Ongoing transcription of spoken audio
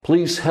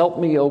Please help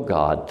me, O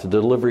God, to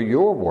deliver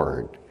your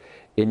word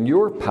in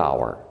your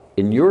power,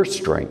 in your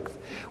strength,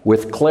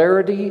 with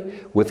clarity,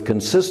 with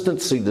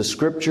consistency to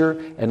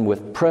Scripture, and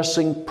with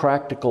pressing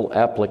practical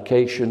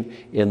application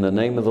in the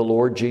name of the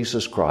Lord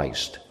Jesus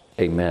Christ.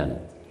 Amen.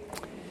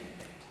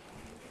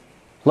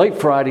 Late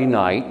Friday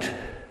night,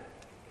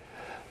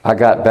 I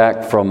got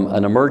back from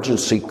an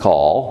emergency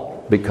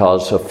call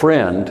because a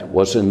friend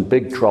was in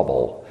big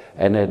trouble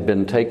and had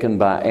been taken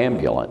by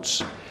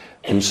ambulance.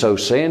 And so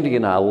Sandy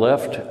and I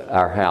left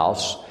our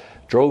house,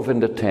 drove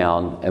into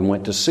town, and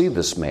went to see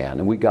this man.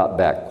 And we got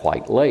back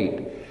quite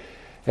late.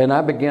 And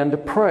I began to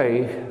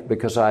pray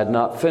because I had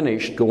not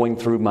finished going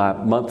through my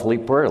monthly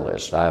prayer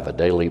list. I have a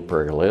daily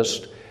prayer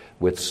list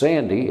with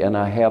Sandy, and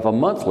I have a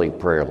monthly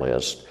prayer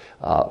list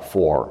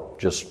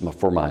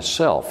for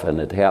myself. And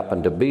it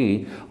happened to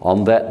be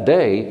on that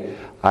day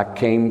I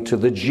came to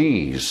the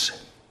G's.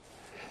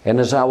 And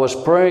as I was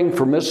praying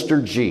for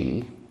Mr.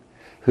 G,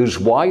 whose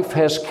wife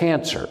has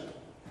cancer,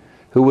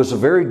 who was a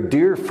very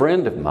dear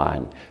friend of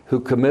mine, who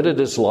committed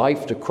his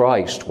life to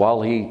Christ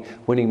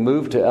when he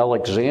moved to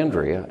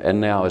Alexandria and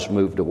now has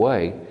moved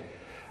away,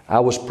 I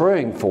was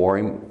praying for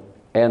him,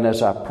 and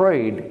as I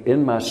prayed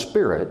in my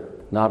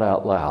spirit, not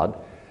out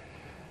loud,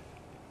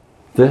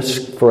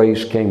 this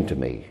phrase came to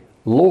me: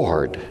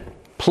 Lord,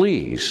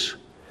 please,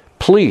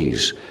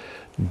 please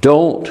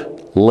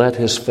don't let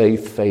his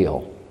faith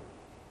fail.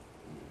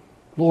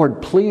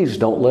 Lord, please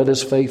don't let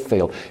his faith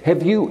fail.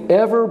 Have you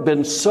ever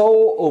been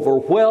so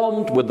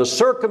overwhelmed with the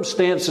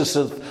circumstances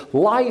of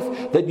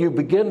life that you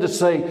begin to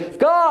say,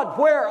 God,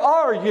 where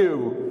are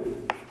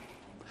you?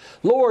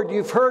 Lord,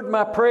 you've heard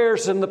my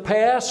prayers in the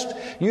past.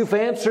 You've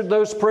answered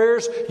those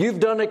prayers. You've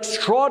done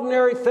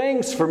extraordinary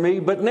things for me.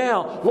 But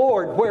now,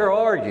 Lord, where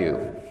are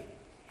you?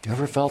 You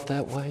ever felt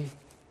that way?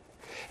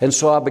 And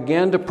so I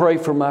began to pray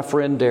for my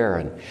friend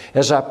Darren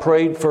as I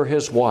prayed for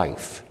his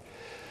wife,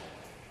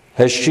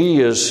 as she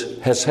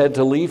has had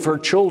to leave her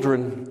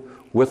children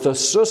with a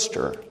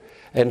sister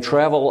and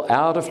travel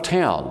out of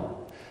town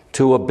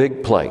to a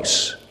big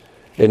place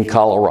in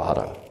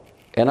Colorado.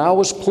 And I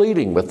was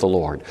pleading with the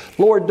Lord,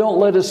 Lord, don't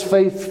let his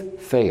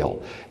faith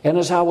fail. And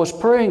as I was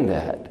praying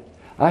that,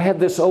 I had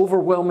this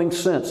overwhelming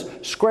sense,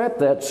 scrap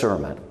that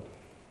sermon.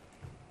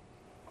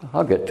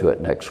 I'll get to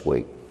it next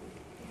week.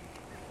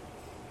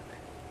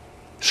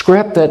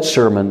 Scrap that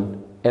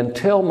sermon and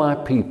tell my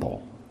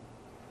people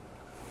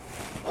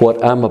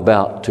what I'm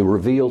about to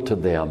reveal to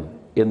them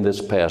in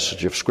this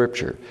passage of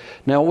Scripture.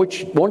 Now, I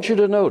want you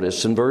to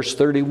notice in verse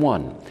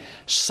 31,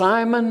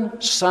 Simon,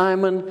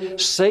 Simon,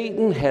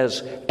 Satan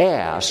has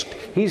asked,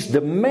 he's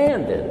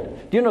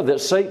demanded. Do you know that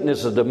Satan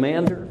is a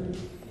demander?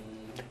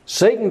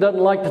 Satan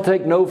doesn't like to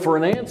take no for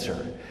an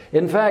answer.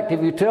 In fact,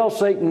 if you tell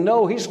Satan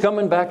no, he's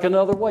coming back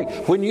another way.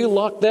 When you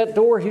lock that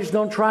door, he's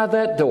going to try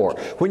that door.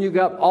 When you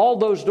got all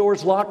those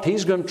doors locked,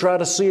 he's going to try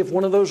to see if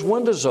one of those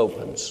windows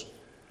opens.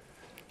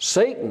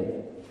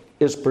 Satan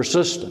is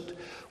persistent.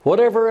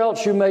 Whatever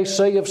else you may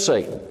say of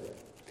Satan,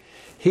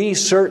 he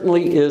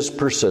certainly is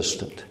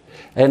persistent.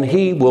 And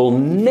he will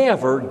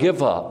never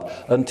give up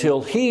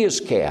until he is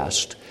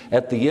cast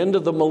at the end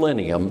of the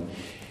millennium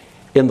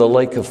in the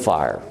lake of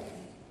fire.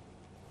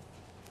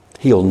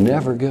 He'll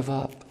never give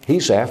up.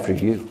 He's after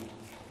you.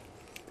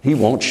 He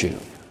wants you.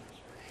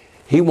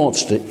 He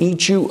wants to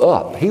eat you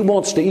up. He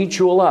wants to eat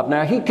you alive.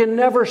 Now, he can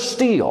never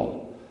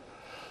steal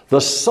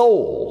the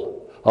soul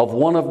of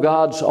one of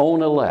God's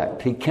own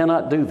elect. He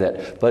cannot do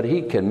that. But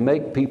he can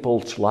make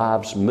people's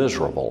lives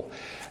miserable.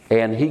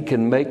 And he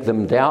can make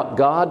them doubt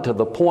God to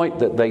the point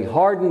that they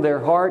harden their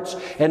hearts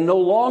and no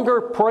longer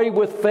pray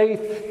with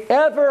faith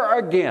ever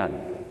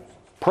again.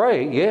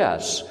 Pray,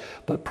 yes,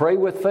 but pray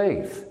with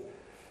faith.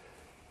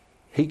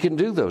 He can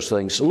do those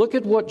things. Look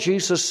at what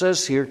Jesus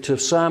says here to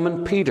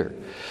Simon Peter.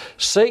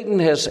 Satan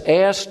has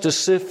asked to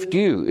sift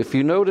you. If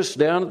you notice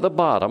down at the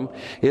bottom,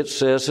 it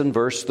says in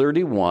verse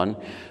 31,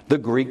 the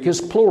Greek is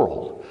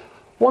plural.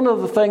 One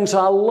of the things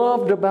I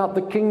loved about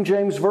the King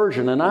James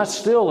Version, and I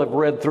still have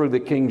read through the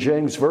King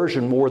James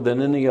Version more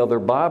than any other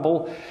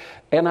Bible,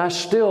 and I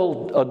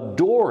still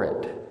adore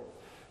it.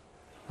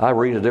 I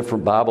read a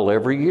different Bible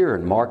every year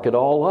and mark it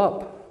all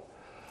up.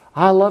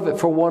 I love it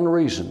for one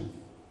reason.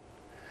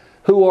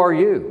 Who are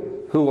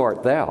you? Who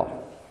art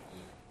thou?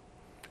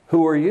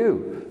 Who are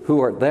you? Who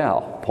art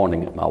thou?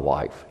 Pointing at my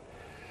wife.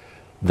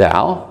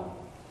 Thou,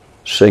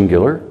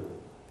 singular,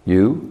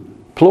 you,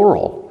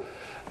 plural.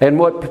 And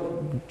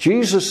what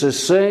Jesus is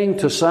saying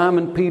to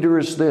Simon Peter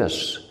is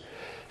this: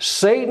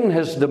 Satan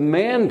has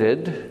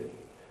demanded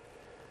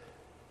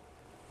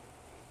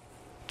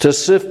to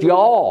sift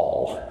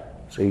y'all.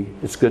 See,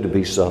 it's good to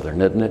be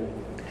Southern, isn't it?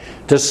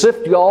 To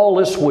sift y'all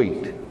as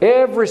wheat.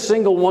 Every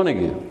single one of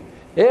you.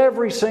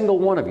 Every single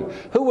one of you.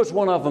 Who was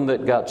one of them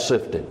that got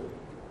sifted?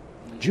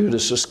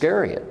 Judas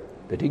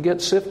Iscariot. Did he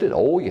get sifted?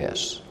 Oh,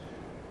 yes.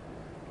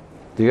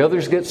 The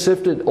others get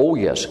sifted? Oh,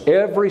 yes.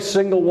 Every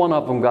single one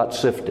of them got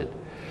sifted.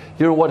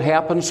 You know what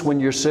happens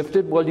when you're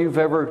sifted? Well, you've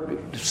ever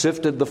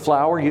sifted the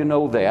flour, you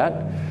know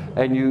that.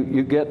 and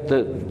you get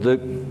the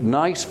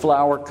nice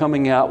flour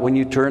coming out when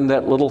you turn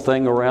that little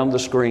thing around the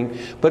screen.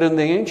 But in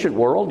the ancient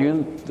world,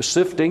 the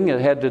sifting, it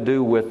had to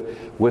do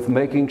with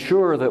making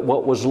sure that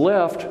what was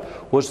left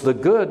was the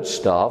good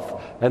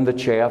stuff and the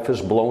chaff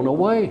is blown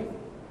away.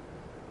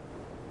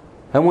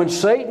 And when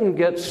Satan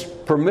gets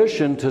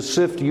permission to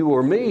sift you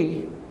or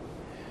me,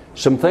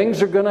 some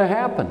things are going to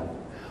happen.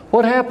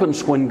 What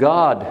happens when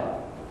God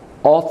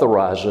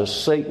authorizes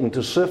Satan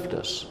to sift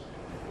us?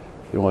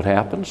 You know what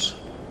happens?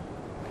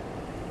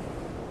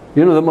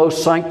 You know, the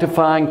most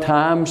sanctifying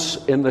times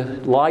in the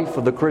life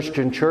of the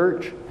Christian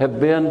church have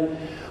been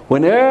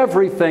when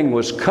everything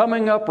was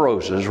coming up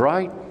roses,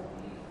 right?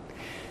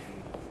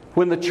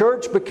 When the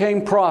church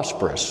became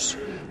prosperous,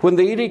 when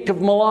the Edict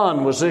of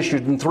Milan was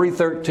issued in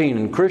 313,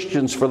 and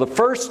Christians, for the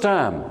first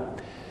time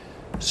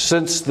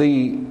since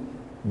the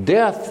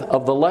death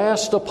of the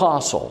last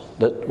apostle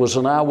that was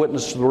an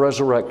eyewitness to the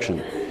resurrection,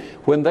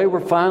 when they were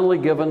finally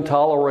given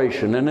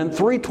toleration. And in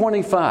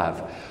 325,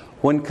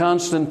 when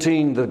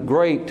Constantine the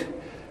Great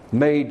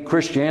made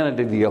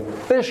Christianity the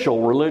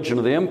official religion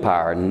of the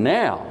empire,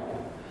 now,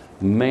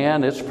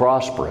 man, it's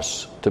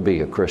prosperous to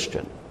be a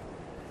Christian.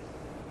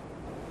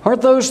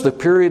 Aren't those the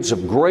periods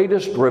of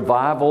greatest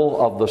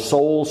revival of the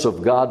souls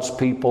of God's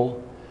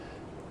people?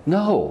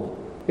 No,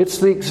 it's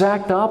the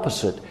exact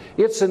opposite.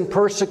 It's in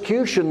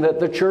persecution that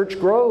the church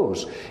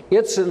grows.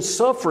 It's in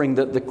suffering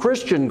that the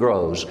Christian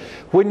grows.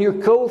 When you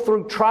go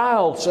through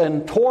trials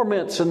and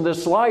torments in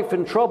this life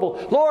and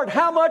trouble, Lord,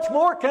 how much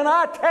more can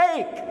I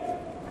take?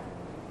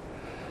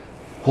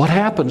 What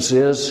happens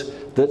is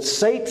that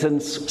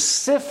Satan's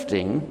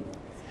sifting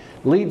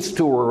leads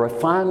to a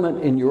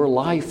refinement in your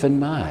life and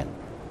mine.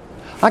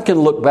 I can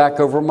look back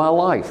over my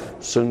life,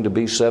 soon to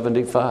be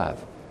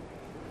 75.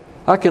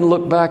 I can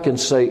look back and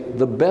say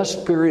the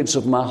best periods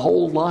of my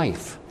whole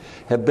life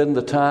have been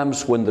the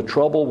times when the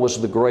trouble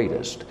was the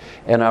greatest.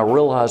 And I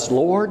realized,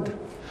 Lord,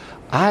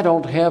 I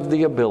don't have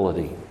the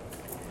ability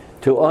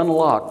to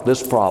unlock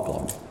this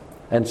problem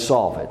and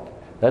solve it.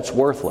 That's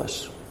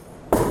worthless.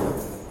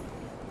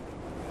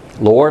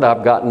 Lord,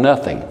 I've got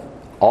nothing.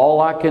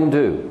 All I can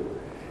do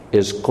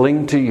is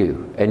cling to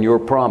you and your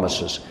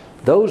promises.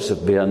 Those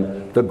have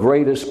been the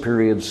greatest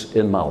periods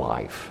in my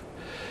life.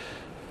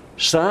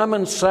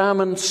 Simon,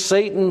 Simon,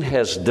 Satan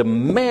has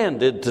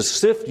demanded to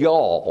sift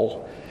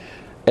y'all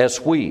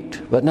as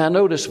wheat. But now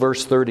notice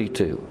verse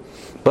 32.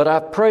 But I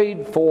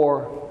prayed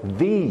for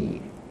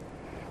thee.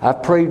 I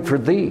prayed for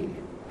thee.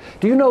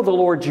 Do you know the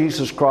Lord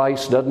Jesus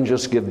Christ doesn't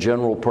just give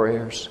general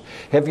prayers?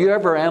 Have you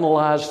ever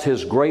analyzed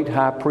His great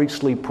high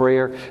priestly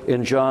prayer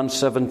in John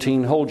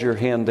 17? Hold your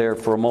hand there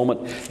for a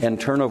moment and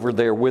turn over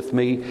there with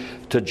me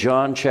to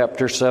John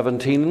chapter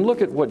 17 and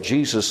look at what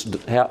Jesus,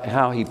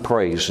 how He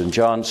prays in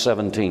John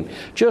 17.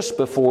 Just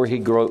before He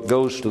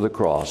goes to the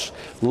cross,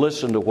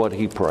 listen to what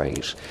He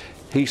prays.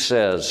 He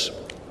says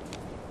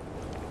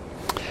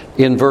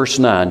in verse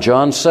 9,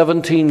 John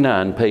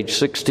 17:9, page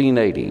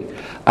 1680,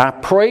 I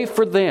pray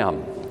for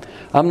them.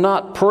 I'm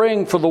not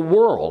praying for the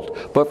world,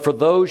 but for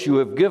those you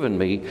have given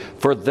me,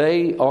 for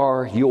they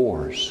are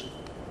yours.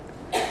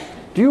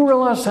 Do you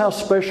realize how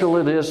special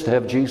it is to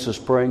have Jesus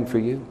praying for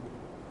you?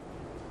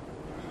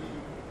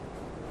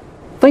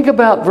 Think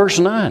about verse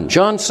 9,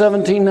 John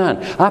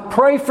 17:9. I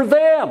pray for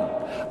them.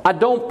 I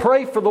don't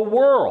pray for the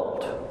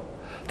world.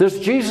 Does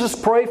Jesus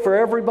pray for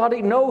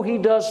everybody? No, He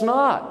does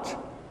not.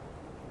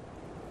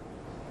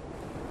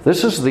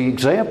 This is the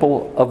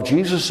example of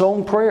Jesus'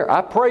 own prayer.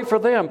 I pray for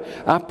them.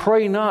 I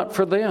pray not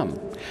for them.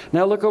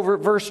 Now look over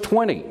at verse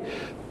 20,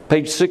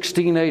 page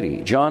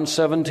 1680, John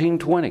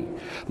 17:20.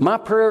 My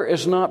prayer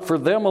is not for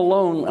them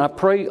alone. I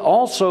pray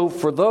also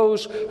for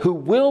those who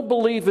will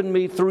believe in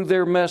me through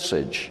their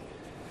message.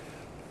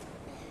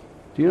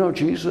 Do you know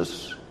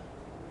Jesus,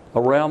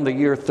 around the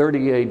year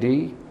 30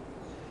 A.D.,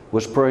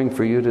 was praying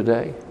for you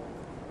today?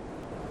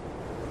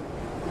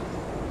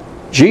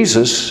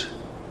 Jesus,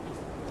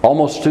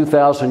 almost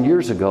 2,000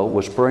 years ago,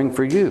 was praying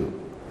for you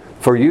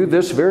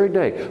this very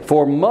day.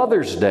 For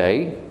Mother's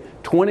Day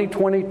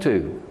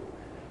 2022,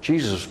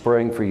 Jesus is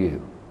praying for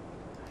you.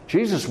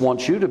 Jesus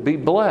wants you to be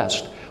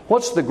blessed.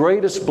 What's the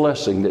greatest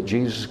blessing that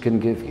Jesus can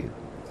give you?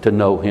 To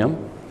know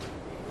Him.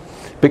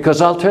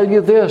 Because I'll tell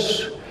you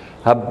this,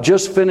 I've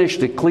just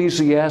finished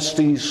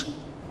Ecclesiastes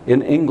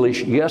in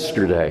English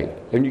yesterday.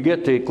 And you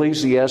get to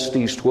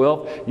Ecclesiastes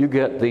 12, you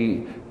get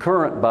the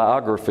current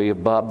biography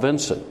of Bob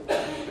Vincent.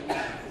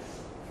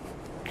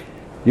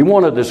 You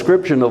want a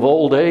description of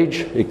old age?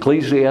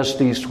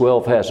 Ecclesiastes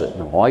 12 has it.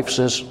 My wife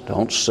says,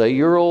 don't say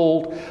you're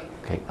old.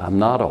 Okay, I'm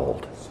not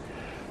old.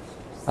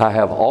 I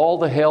have all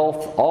the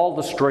health, all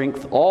the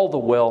strength, all the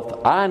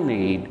wealth I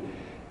need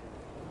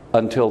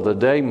until the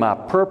day my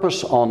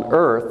purpose on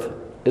earth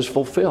is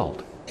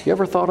fulfilled. You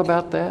ever thought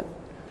about that?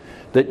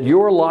 That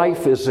your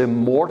life is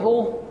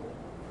immortal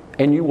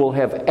and you will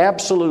have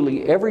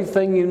absolutely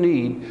everything you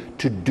need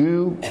to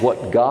do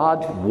what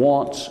God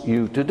wants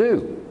you to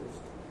do.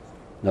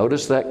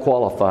 Notice that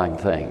qualifying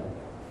thing.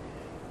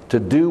 To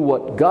do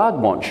what God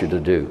wants you to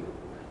do.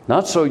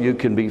 Not so you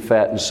can be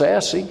fat and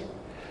sassy.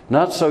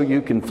 Not so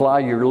you can fly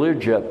your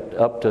Learjet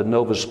up to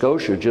Nova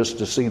Scotia just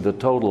to see the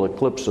total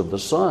eclipse of the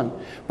sun,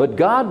 but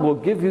God will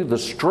give you the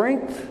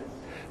strength,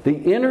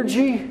 the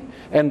energy,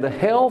 and the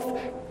health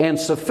and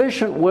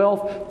sufficient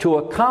wealth to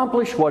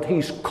accomplish what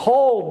He's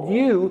called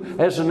you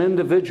as an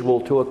individual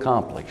to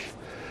accomplish.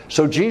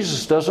 So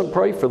Jesus doesn't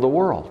pray for the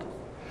world,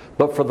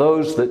 but for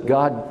those that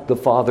God the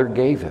Father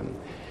gave Him.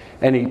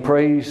 And He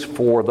prays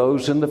for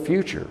those in the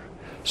future.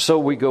 So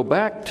we go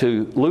back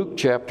to Luke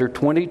chapter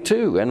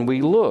 22 and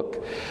we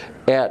look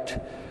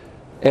at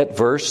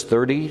verse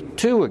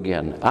 32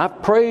 again. I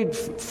prayed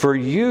for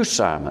you,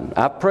 Simon.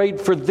 I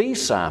prayed for thee,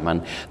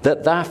 Simon,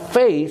 that thy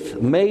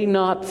faith may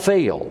not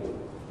fail.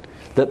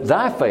 That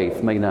thy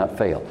faith may not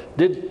fail.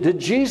 Did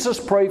Jesus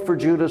pray for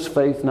Judah's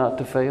faith not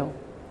to fail?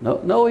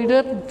 No, He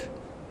didn't.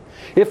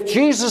 If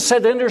Jesus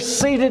had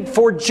interceded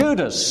for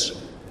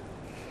Judas,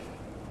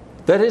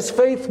 that his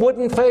faith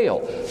wouldn't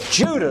fail,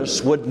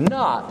 Judas would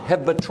not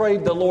have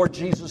betrayed the Lord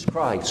Jesus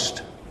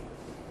Christ.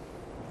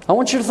 I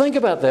want you to think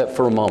about that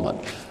for a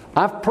moment.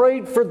 I've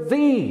prayed for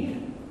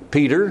thee,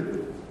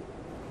 Peter,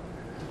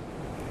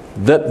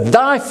 that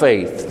thy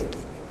faith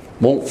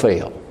won't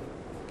fail.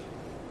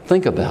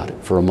 Think about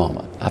it for a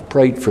moment. I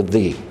prayed for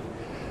thee.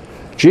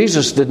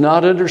 Jesus did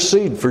not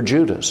intercede for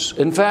Judas.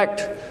 In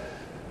fact,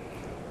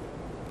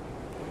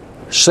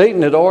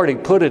 Satan had already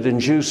put it in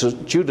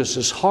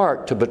Judas's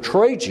heart to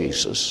betray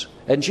Jesus,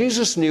 and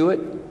Jesus knew it.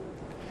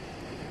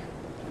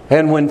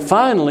 And when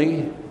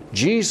finally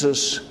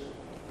Jesus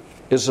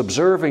is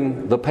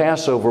observing the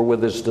Passover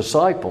with His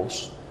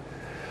disciples,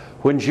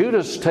 when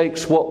Judas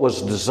takes what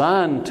was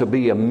designed to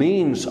be a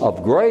means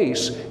of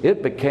grace,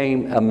 it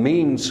became a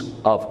means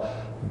of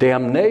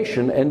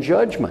damnation and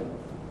judgment.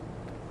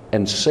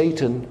 And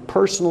Satan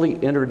personally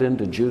entered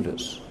into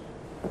Judas.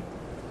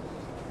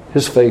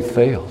 His faith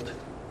failed.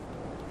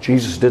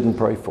 Jesus didn't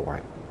pray for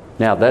him.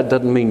 Now, that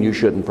doesn't mean you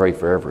shouldn't pray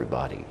for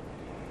everybody.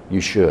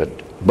 You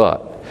should.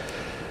 But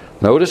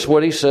notice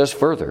what he says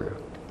further.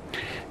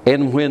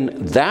 And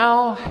when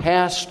thou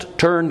hast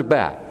turned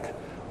back,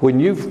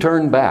 when you've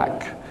turned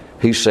back,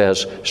 he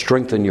says,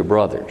 strengthen your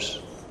brothers.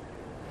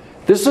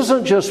 This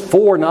isn't just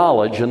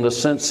foreknowledge in the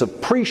sense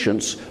of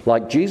prescience,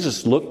 like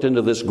Jesus looked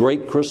into this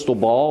great crystal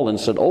ball and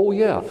said, oh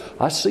yeah,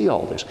 I see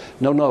all this.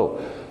 No.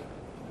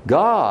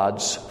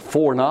 God's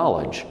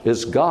foreknowledge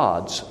is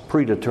God's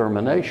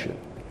predetermination.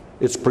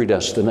 It's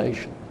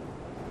predestination.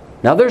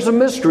 Now there's a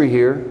mystery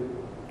here,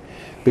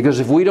 because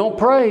if we don't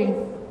pray,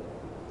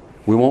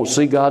 we won't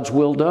see God's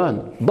will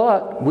done.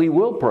 But we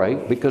will pray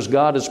because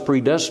God has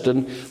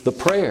predestined the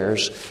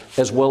prayers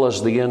as well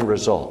as the end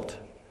result.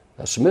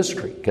 That's a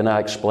mystery. Can I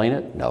explain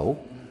it?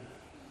 No.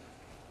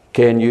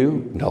 Can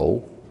you?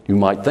 No. You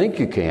might think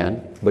you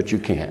can, but you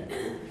can't.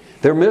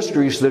 They're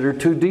mysteries that are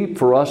too deep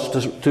for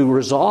us to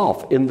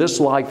resolve in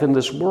this life, in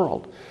this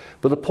world.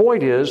 But the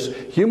point is,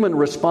 human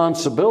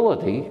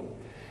responsibility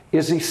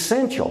is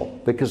essential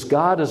because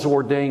God has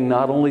ordained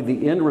not only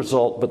the end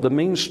result, but the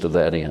means to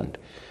that end.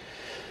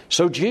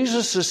 So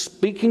Jesus is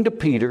speaking to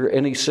Peter,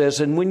 and he says,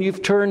 and when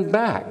you've turned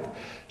back,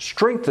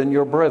 strengthen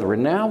your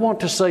brethren. Now I want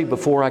to say,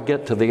 before I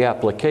get to the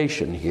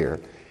application here,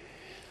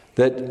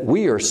 that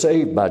we are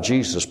saved by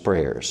Jesus'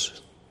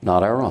 prayers,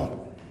 not our own.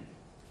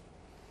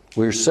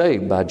 We're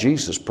saved by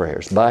Jesus'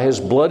 prayers, by His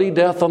bloody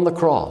death on the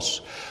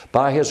cross,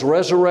 by His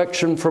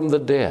resurrection from the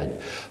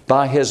dead,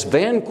 by His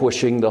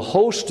vanquishing the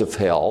host of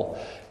hell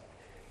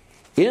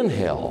in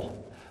hell,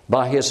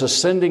 by His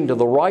ascending to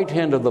the right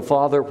hand of the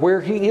Father, where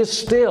He is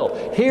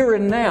still, here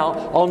and now,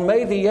 on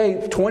May the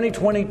 8th,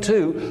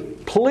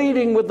 2022,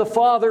 pleading with the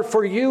Father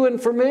for you and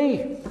for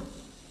me.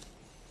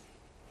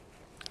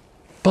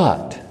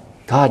 But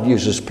God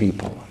uses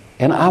people,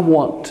 and I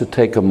want to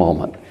take a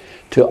moment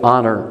to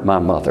honor my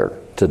mother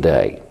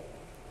today.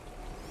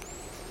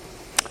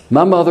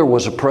 My mother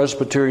was a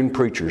Presbyterian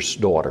preacher's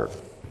daughter.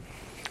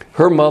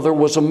 Her mother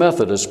was a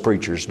Methodist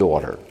preacher's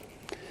daughter.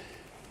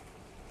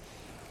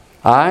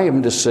 I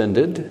am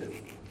descended,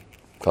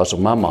 because of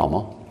my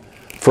mama,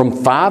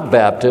 from 5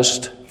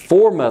 Baptist,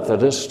 4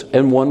 Methodist,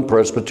 and 1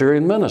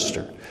 Presbyterian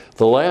minister.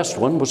 The last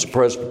one was a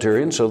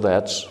Presbyterian, so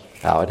that's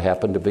how it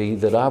happened to be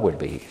that I would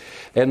be.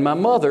 And my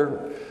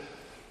mother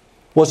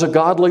was a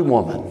godly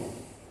woman.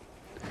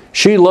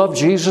 She loved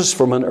Jesus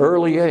from an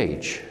early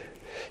age.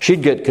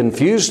 She'd get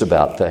confused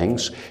about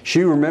things.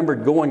 She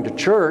remembered going to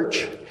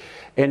church,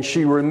 and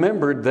she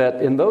remembered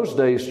that in those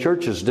days,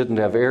 churches didn't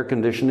have air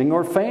conditioning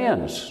or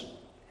fans.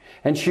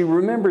 And she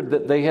remembered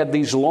that they had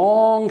these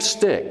long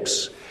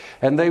sticks,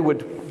 and they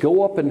would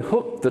go up and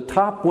hook the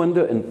top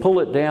window and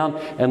pull it down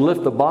and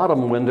lift the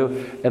bottom window,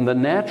 and the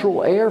natural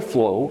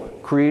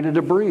airflow created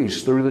a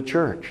breeze through the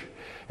church.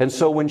 And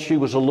so when she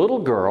was a little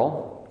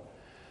girl,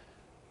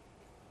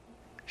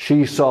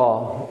 she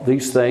saw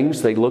these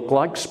things. They looked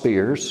like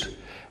spears,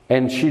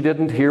 and she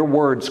didn't hear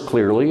words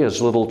clearly,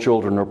 as little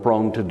children are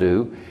prone to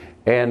do.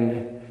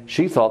 And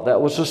she thought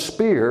that was a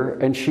spear,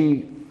 and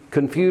she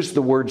confused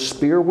the word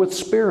spear with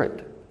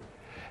spirit.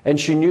 And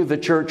she knew the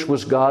church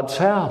was God's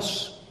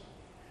house.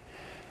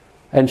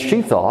 And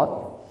she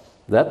thought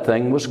that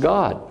thing was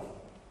God.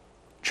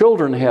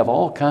 Children have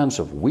all kinds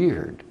of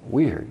weird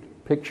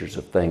pictures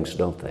of things,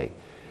 don't they?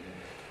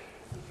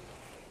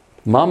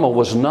 Mama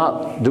was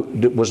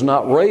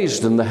not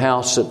raised in the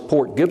house at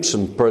Port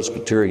Gibson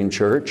Presbyterian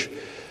Church,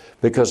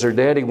 because her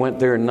daddy went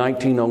there in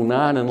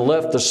 1909 and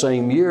left the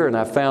same year. And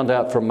I found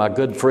out from my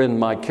good friend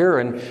Mike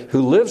Heron,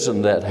 who lives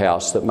in that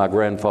house that my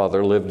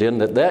grandfather lived in,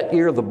 that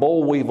year the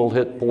boll weevil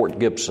hit Port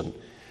Gibson.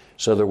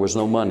 So there was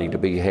no money to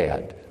be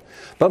had.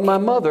 But my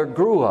mother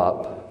grew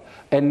up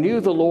and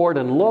knew the Lord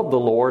and loved the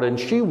Lord, and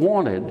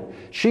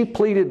she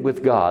pleaded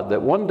with God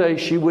that one day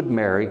she would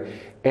marry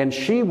and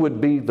she would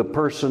be the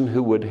person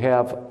who would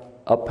have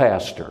a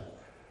pastor.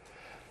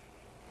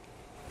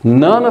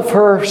 None of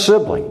her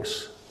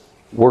siblings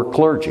were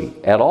clergy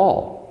at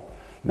all.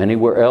 Many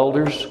were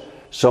elders.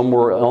 Some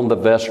were on the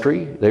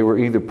vestry. They were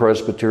either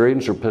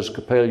Presbyterians or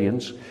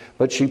Episcopalians.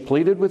 But she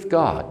pleaded with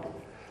God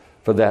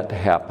for that to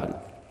happen.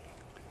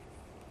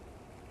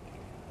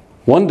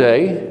 One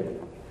day,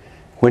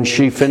 when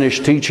she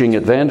finished teaching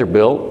at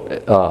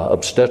Vanderbilt,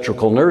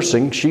 obstetrical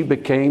nursing, she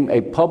became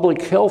a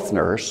public health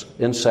nurse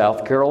in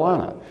South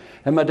Carolina.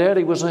 And my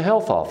daddy was a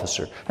health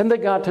officer. And they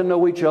got to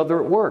know each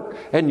other at work.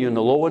 And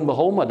lo and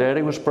behold, my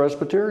daddy was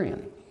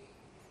Presbyterian.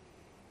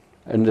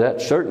 And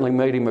that certainly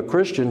made him a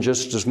Christian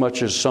just as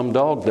much as some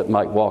dog that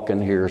might walk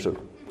in here is a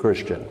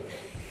Christian.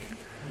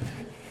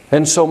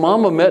 And so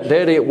Mama met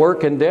Daddy at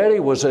work, and Daddy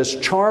was as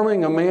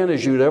charming a man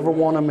as you'd ever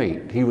want to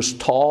meet. He was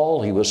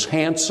tall, he was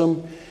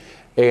handsome,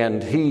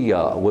 and he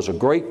was a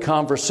great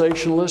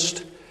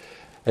conversationalist,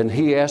 and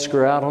he asked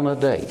her out on a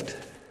date.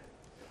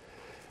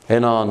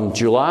 And on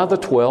July the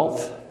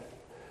 12th,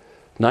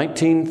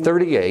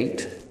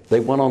 1938,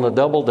 they went on a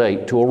double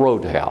date to a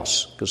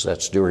roadhouse, because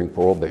that's during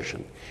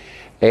Prohibition.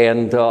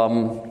 And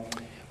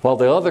while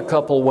the other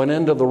couple went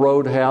into the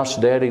roadhouse,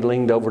 Daddy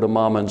leaned over to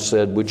Mama and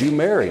said, "Would you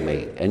marry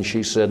me?" And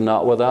she said,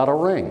 "Not without a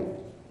ring."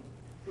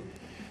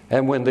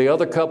 And when the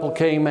other couple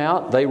came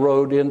out, they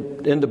rode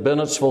into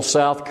Bennettsville,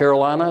 South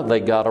Carolina.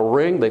 They got a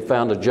ring. They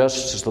found a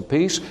justice of the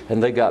peace,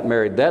 and they got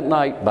married that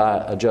night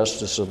by a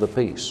justice of the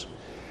peace.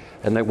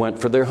 And they went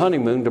for their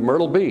honeymoon to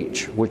Myrtle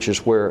Beach, which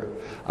is where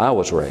I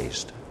was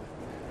raised.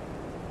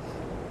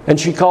 And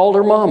she called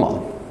her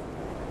Mama.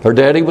 Her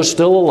daddy was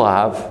still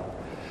alive.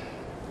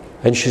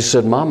 And she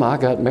said, "Mama, I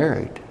got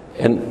married."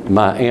 And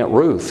my Aunt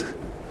Ruth,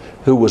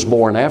 who was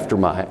born after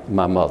my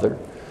mother,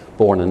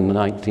 born in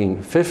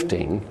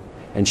 1915,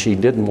 and she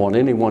didn't want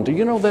anyone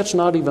to, that's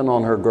not even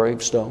on her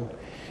gravestone.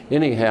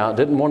 Anyhow,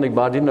 didn't want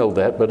anybody to know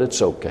that, but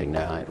it's okay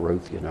now, Aunt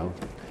Ruth,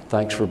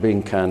 Thanks for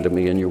being kind to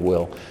me in your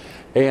will.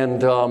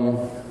 And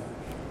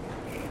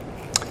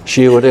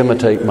she would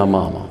imitate my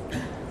mama,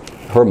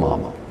 her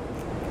mama,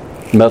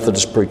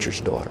 Methodist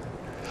preacher's daughter.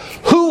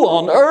 Who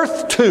on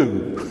earth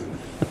to?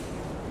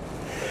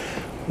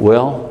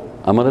 Well,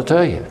 I'm going to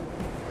tell you,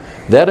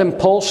 that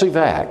impulsive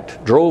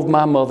act drove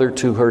my mother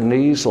to her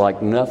knees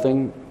like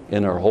nothing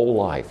in her whole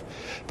life.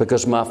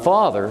 Because my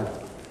father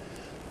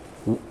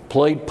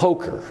played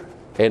poker,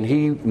 and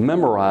he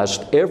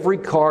memorized every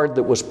card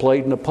that was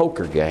played in a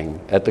poker game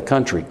at the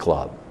country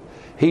club.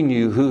 He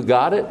knew who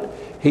got it,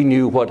 he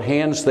knew what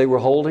hands they were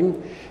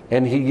holding,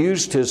 and he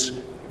used his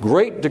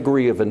great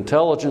degree of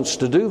intelligence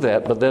to do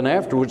that, but then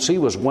afterwards he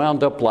was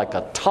wound up like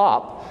a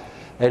top,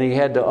 and he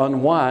had to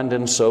unwind,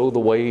 and so the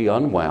way he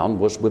unwound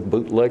was with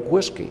bootleg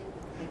whiskey.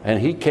 And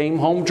he came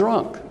home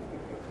drunk.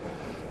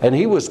 And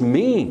he was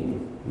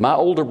mean. My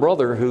older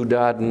brother, who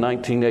died in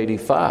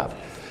 1985,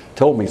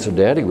 told me, so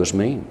Daddy was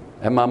mean.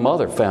 And my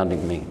mother found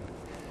him mean.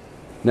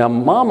 Now,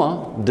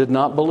 Mama did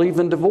not believe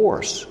in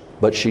divorce,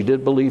 but she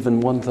did believe in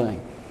one thing.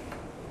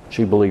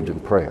 She believed in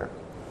prayer.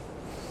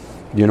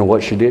 You know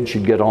what she did?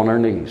 She'd get on her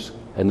knees.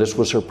 And this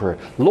was her prayer.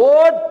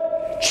 "Lord,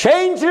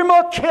 change him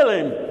or kill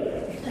him."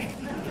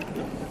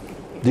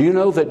 Do you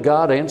know that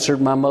God answered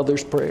my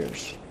mother's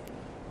prayers?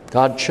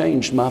 God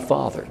changed my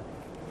father.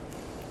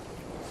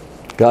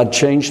 God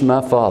changed my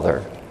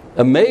father.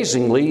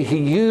 Amazingly, He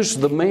used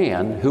the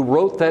man who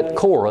wrote that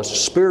chorus,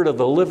 "Spirit of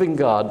the living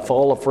God,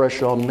 fall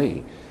afresh on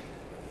me,"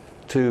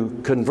 to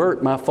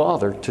convert my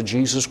father to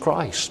Jesus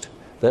Christ.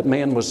 That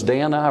man was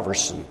Dan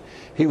Iverson.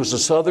 He was a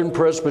Southern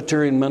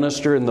Presbyterian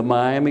minister in the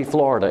Miami,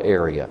 Florida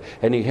area,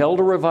 and he held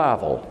a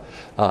revival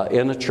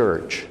in a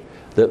church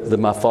that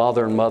my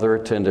father and mother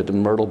attended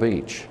in Myrtle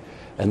Beach.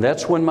 And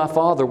that's when my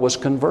father was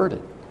converted.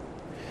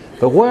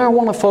 But where I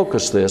want to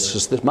focus this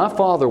is that my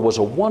father was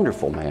a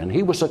wonderful man.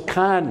 He was a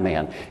kind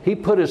man. He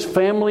put his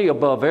family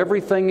above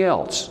everything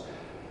else.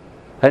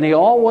 And he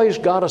always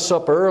got us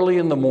up early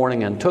in the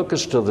morning and took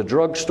us to the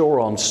drugstore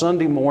on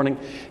Sunday morning,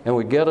 and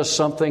would get us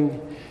something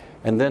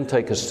and then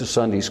take us to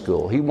Sunday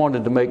school. He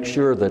wanted to make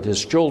sure that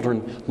his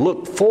children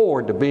looked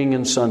forward to being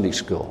in Sunday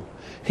school.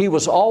 He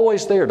was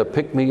always there to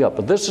pick me up.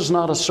 But this is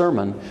not a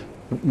sermon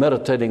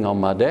meditating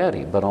on my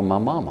daddy, but on my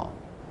mama.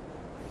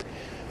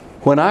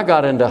 When I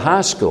got into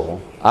high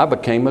school, I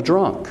became a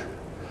drunk.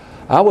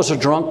 I was a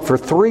drunk for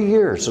 3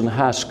 years in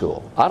high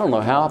school. I don't know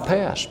how I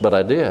passed, but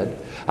I did.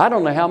 I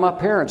don't know how my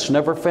parents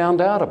never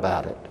found out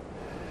about it.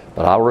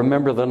 But I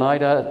remember the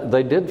night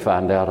they did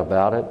find out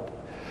about it.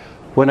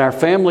 when our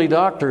family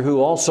doctor,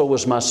 who also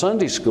was my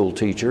Sunday school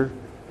teacher,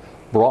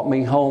 brought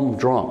me home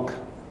drunk,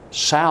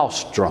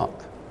 soused drunk,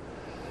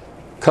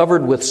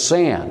 covered with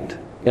sand,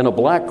 in a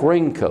black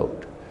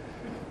raincoat.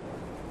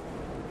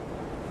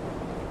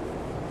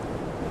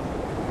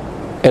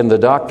 And the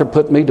doctor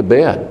put me to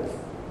bed.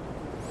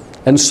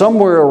 And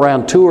somewhere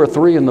around 2 or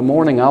 3 in the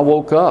morning, I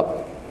woke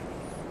up,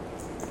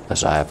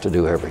 as I have to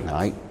do every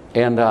night.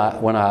 And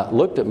when I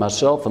looked at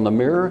myself in the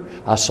mirror,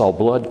 I saw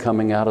blood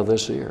coming out of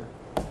this ear.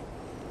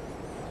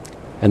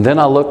 And then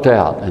I looked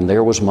out, and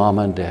there was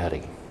Mama and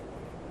Daddy.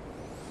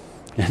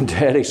 And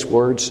Daddy's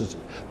words said,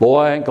 "Boy,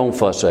 I ain't going to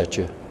fuss at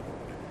you.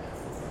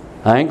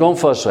 I ain't going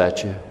to fuss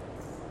at you."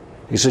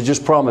 He said,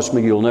 "Just promise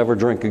me you'll never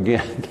drink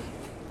again."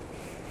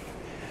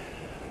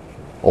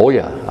 Oh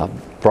yeah, I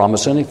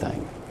promise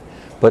anything.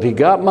 But he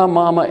got my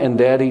Mama and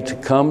Daddy to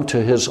come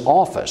to his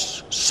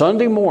office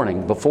Sunday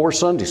morning before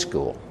Sunday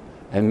school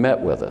and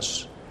met with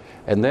us.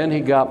 And then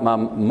he got my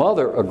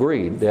mother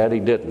agreed, Daddy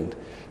didn't,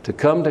 to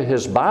come to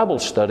his Bible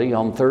study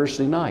on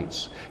Thursday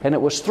nights. And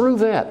it was through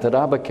that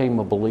I became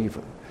a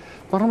believer.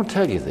 But I'm going to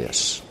tell you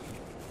this.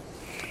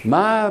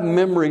 My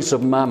memories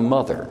of my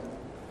mother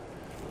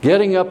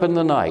getting up in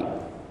the night,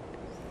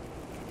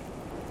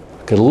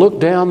 I could look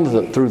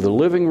down through the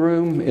living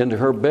room into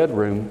her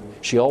bedroom.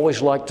 She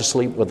always liked to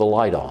sleep with the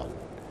light on.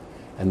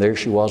 And there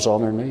she was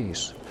on her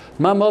knees.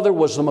 My mother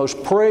was the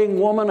most praying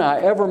woman I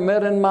ever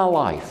met in my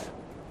life.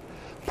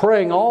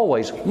 Praying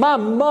always. My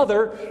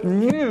mother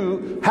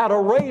knew how to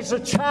raise a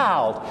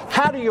child.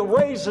 How do you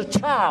raise a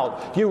child?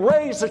 You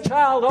raise a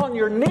child on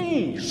your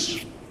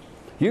knees.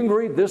 You can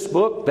read this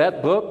book,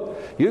 that book.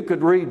 You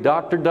could read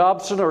Dr.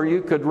 Dobson, or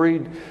you could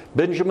read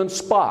Benjamin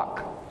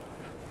Spock.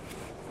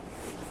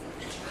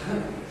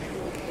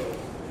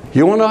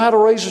 You want to know how to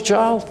raise a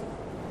child?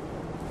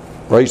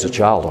 Raise a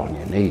child on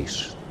your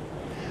knees.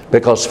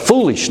 Because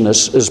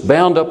foolishness is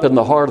bound up in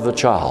the heart of the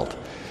child.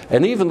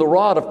 And even the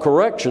rod of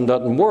correction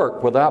doesn't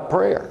work without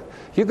prayer.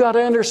 You got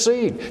to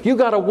intercede. You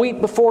got to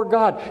weep before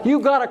God. You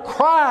got to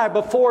cry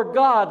before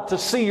God to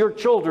see your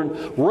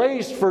children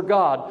raised for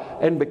God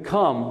and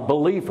become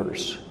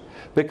believers.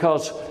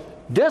 Because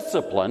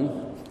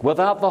discipline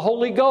without the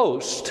Holy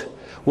Ghost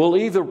will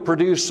either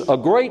produce a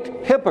great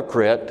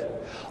hypocrite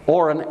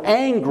or an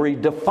angry,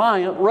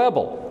 defiant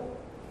rebel.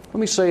 Let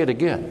me say it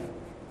again.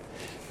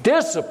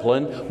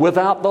 Discipline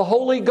without the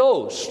Holy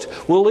Ghost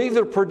will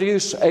either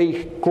produce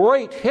a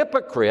great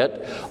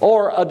hypocrite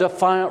or a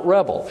defiant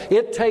rebel.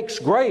 It takes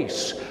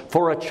grace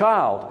for a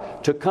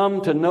child to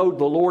come to know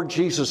the Lord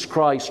Jesus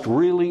Christ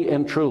really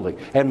and truly.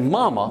 And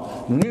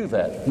Mama knew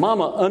that.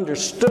 Mama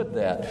understood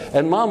that.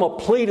 And Mama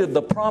pleaded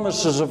the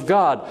promises of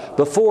God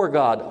before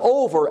God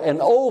over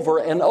and over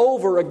and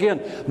over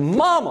again.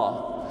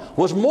 Mama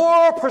was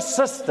more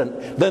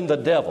persistent than the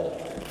devil.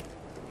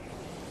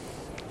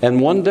 And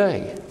one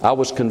day, I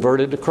was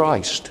converted to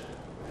Christ.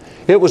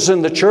 It was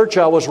in the church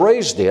I was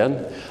raised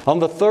in, on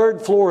the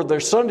 3rd floor of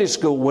their Sunday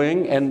school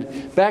wing,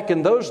 and back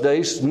in those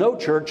days, no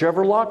church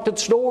ever locked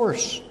its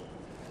doors.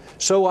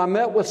 So I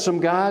met with some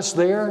guys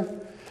there,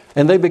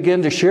 and they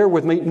began to share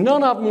with me.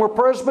 None of them were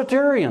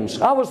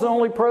Presbyterians. I was the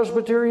only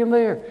Presbyterian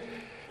there.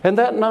 And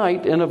that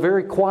night, in a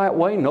very quiet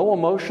way, no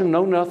emotion,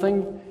 no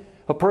nothing,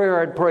 a prayer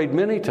I'd prayed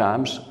many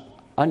times,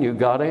 I knew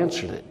God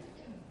answered it.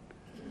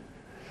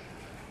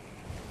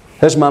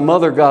 As my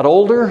mother got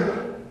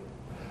older,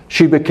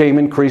 she became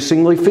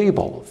increasingly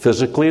feeble,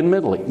 physically and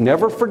mentally.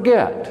 Never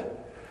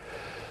forget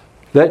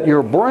that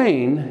your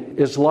brain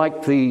is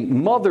like the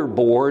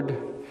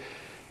motherboard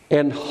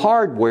and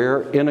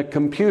hardware in a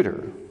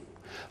computer.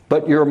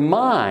 But your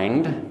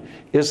mind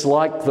is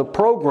like the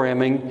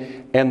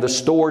programming and the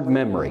stored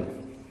memory.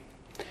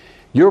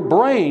 Your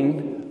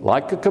brain,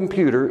 like a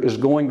computer, is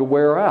going to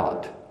wear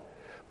out.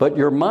 But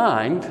your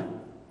mind,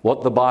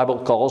 what the Bible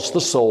calls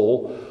the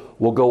soul,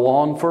 will go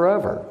on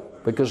forever,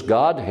 because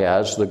God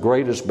has the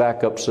greatest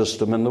backup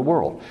system in the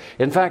world.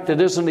 In fact,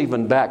 it isn't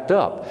even backed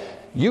up.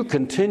 You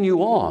continue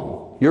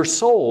on. Your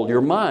soul,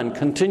 your mind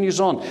continues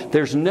on.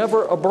 There's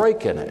never a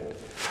break in it.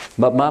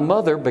 But my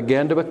mother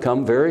began to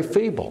become very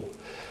feeble.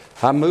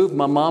 I moved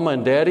my Mama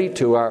and Daddy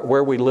to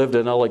where we lived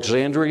in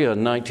Alexandria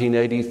in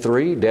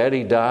 1983.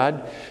 Daddy died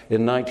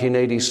in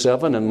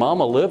 1987, and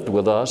Mama lived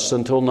with us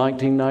until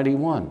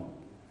 1991.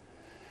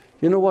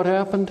 You know what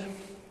happened?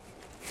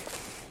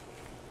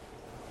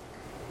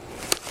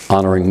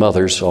 Honoring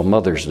mothers on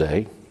Mother's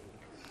Day.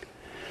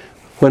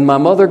 When my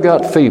mother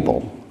got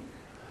feeble,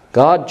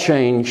 God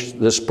changed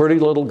this pretty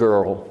little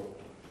girl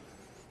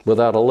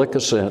without a lick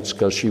of sense,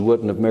 because she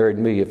wouldn't have married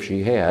me if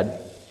she had,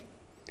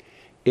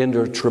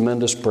 into a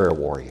tremendous prayer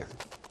warrior.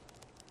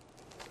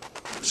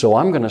 So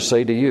I'm going to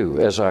say to you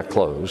as I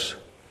close,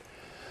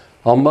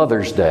 on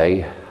Mother's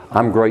Day,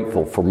 I'm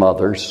grateful for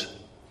mothers.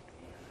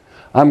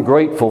 I'm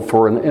grateful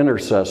for an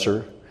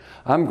intercessor.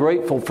 I'm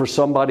grateful for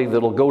somebody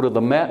that'll go to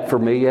the mat for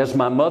me as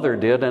my mother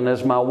did and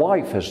as my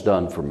wife has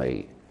done for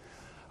me.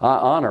 I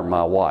honor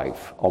my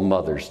wife on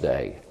Mother's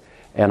Day.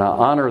 And I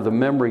honor the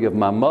memory of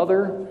my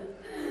mother,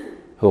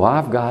 who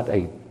I've got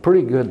a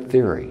pretty good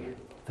theory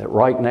that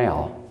right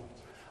now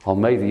On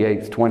May the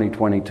 8th,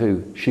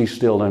 2022, she's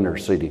still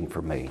interceding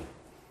for me.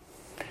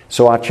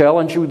 So I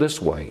challenge you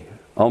this way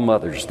on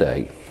Mother's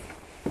Day,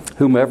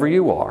 whomever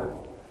you are,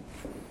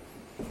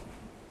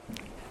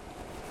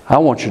 I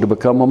want you to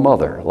become a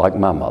mother like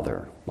my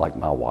mother, like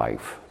my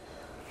wife.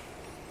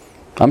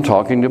 I'm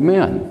talking to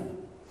men.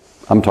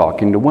 I'm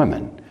talking to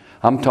women.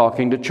 I'm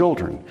talking to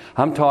children.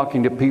 I'm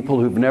talking to people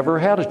who've never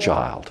had a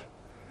child.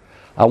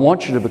 I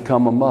want you to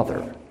become a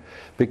mother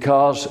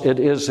because it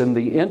is in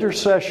the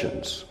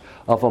intercessions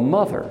of a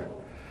mother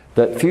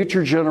that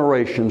future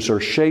generations are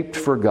shaped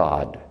for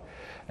God.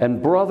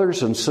 And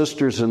brothers and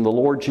sisters in the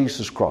Lord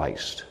Jesus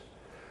Christ,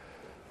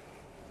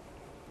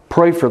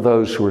 pray for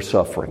those who are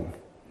suffering.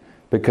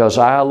 Because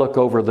I look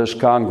over this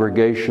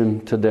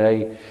congregation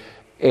today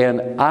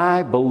and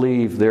I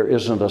believe there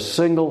isn't a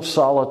single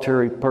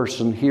solitary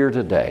person here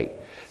today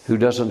who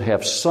doesn't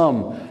have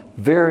some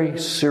very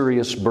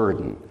serious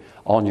burden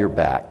on your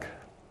back.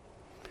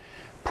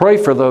 Pray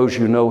for those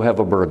you know have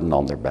a burden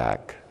on their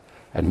back.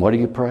 And what do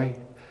you pray?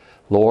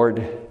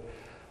 Lord,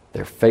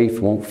 their faith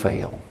won't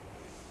fail.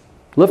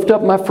 Lift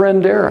up my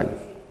friend Darren.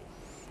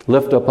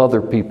 Lift up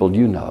other people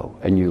you know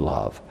and you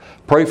love.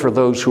 Pray for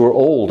those who are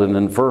old and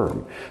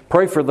infirm.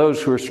 Pray for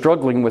those who are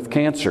struggling with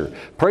cancer.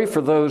 Pray for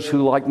those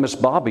who, like Miss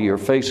Bobby, are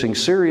facing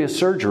serious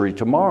surgery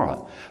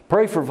tomorrow.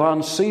 Pray for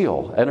Von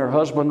Seal and her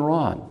husband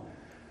Ron.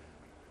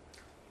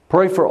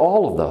 Pray for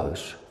all of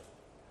those.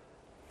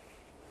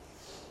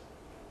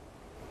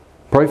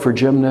 Pray for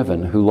Jim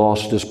Niven, who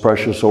lost his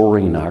precious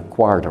Oreen, our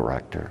choir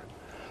director.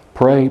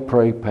 Pray,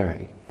 pray,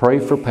 pray. Pray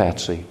for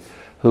Patsy,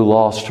 who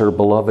lost her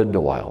beloved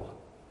Doyle.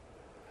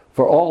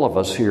 For all of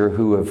us here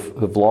who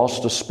have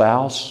lost a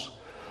spouse,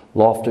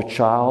 lost a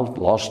child,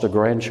 lost a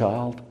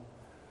grandchild,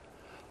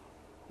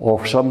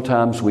 or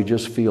sometimes we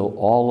just feel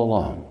all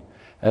alone.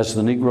 As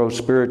the Negro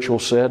spiritual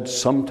said,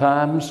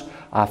 sometimes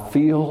I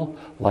feel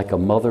like a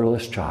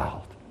motherless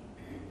child.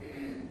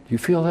 Do you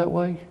feel that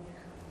way?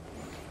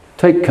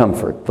 Take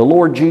comfort. The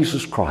Lord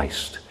Jesus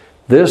Christ,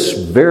 this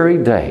very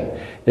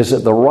day, is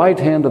at the right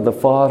hand of the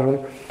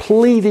Father,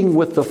 pleading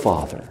with the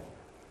Father.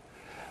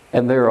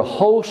 And there are a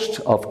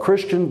host of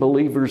Christian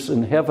believers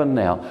in heaven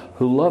now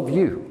who love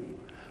you,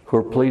 who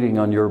are pleading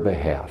on your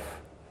behalf.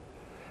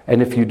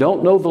 And if you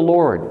don't know the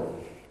Lord,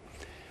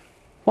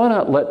 why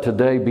not let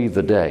today be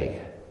the day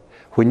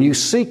when you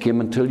seek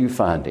Him until you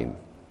find Him?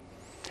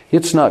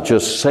 It's not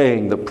just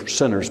saying the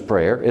sinner's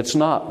prayer. It's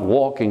not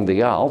walking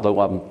the aisle, though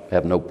I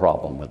have no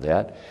problem with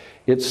that.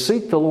 It's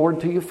seek the Lord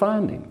till you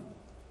find Him.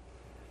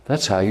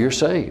 That's how you're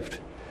saved.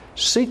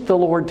 Seek the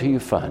Lord till you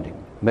find Him.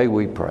 May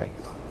we pray.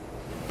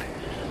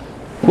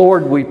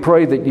 Lord, we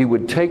pray that you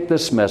would take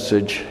this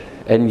message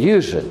and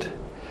use it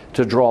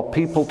to draw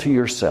people to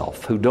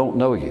yourself who don't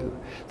know you.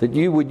 That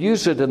you would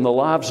use it in the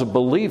lives of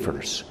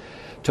believers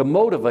to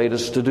motivate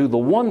us to do the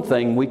one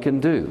thing we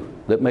can do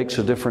that makes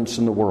a difference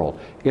in the world: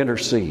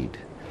 intercede.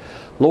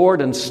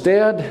 Lord,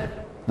 instead,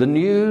 the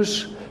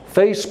news,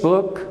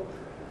 Facebook,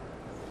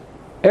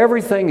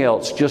 everything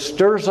else just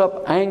stirs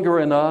up anger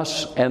in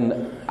us,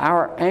 and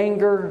our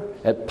anger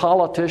at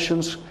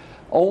politicians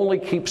only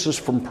keeps us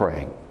from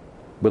praying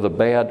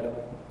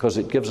because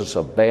it gives us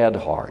a bad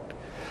heart.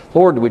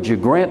 Lord, would you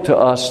grant to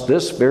us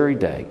this very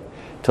day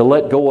to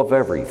let go of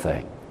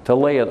everything, to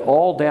lay it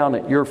all down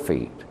at your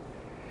feet,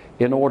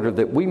 in order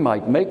that we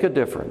might make a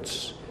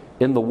difference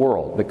in the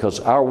world, because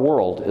our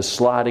world is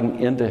sliding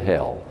into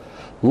hell.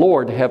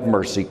 Lord, have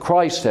mercy.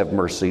 Christ, have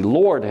mercy.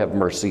 Lord, have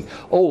mercy.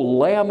 O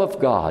Lamb of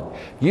God,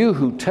 you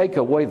who take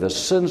away the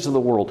sins of the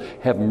world,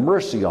 have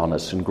mercy on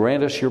us and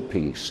grant us your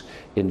peace.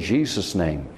 In Jesus' name,